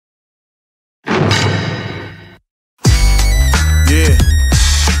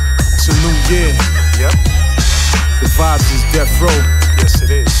vibes is death row. Yes, it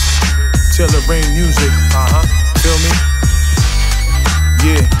is. Till it rain music. Feel me?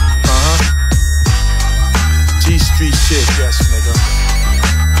 Yeah. G Street shit. Yes, nigga.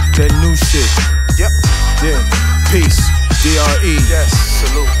 That new shit. Yep. Yeah. Peace. DRE. Yes.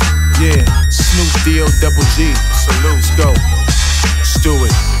 Salute. Yeah. Snoop D-O-double-G. Salute. Let's go. Let's do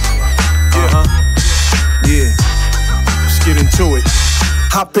it. Yeah. Let's get into it.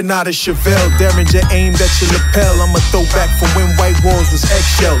 Hopping out of Chevelle, Derringer aimed at your lapel. I'm a throwback from when white walls was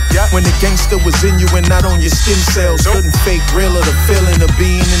eggshell. When the gangster was in you and not on your skin cells. Couldn't fake real or the feeling of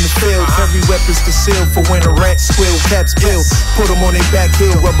being in the field. Carry weapons concealed for when a rat squeal. Caps pill, put them on their back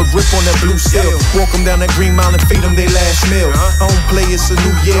heel. Rubber grip on that blue steel. Walk them down that Green Mile and feed them their last meal. I don't play, it's a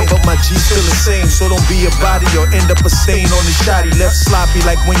new year, but my G still the same. So don't be a body or end up a stain on the shotty. Left sloppy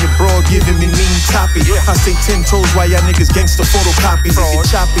like when your broad giving me mean toppy. I say 10 toes while y'all niggas gangster photocopies.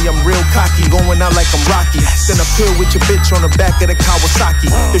 Choppy, I'm real cocky, going out like I'm Rocky. Then I pill with your bitch on the back of the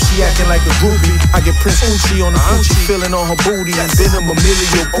Kawasaki. If she acting like a groupie, I get Prince Uchi on the Gucci, feeling on her booty, and then I'm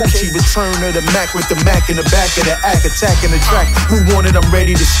Emilio Gucci. Return of the Mac with the Mac in the back of the act, attacking the track. Who wanted? I'm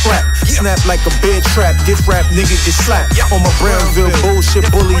ready to scrap. Snap like a bed trap, gift wrap, nigga get slapped. On my Brownville bullshit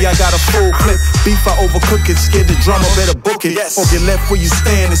bully, I got a full clip. Beef, I overcook it, scared the drama, better book it. Or get left where you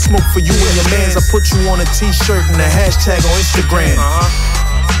stand and smoke for you and your mans. I put you on a t-shirt and a hashtag on Instagram.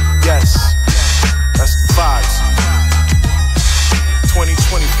 Yes, that's the vibes.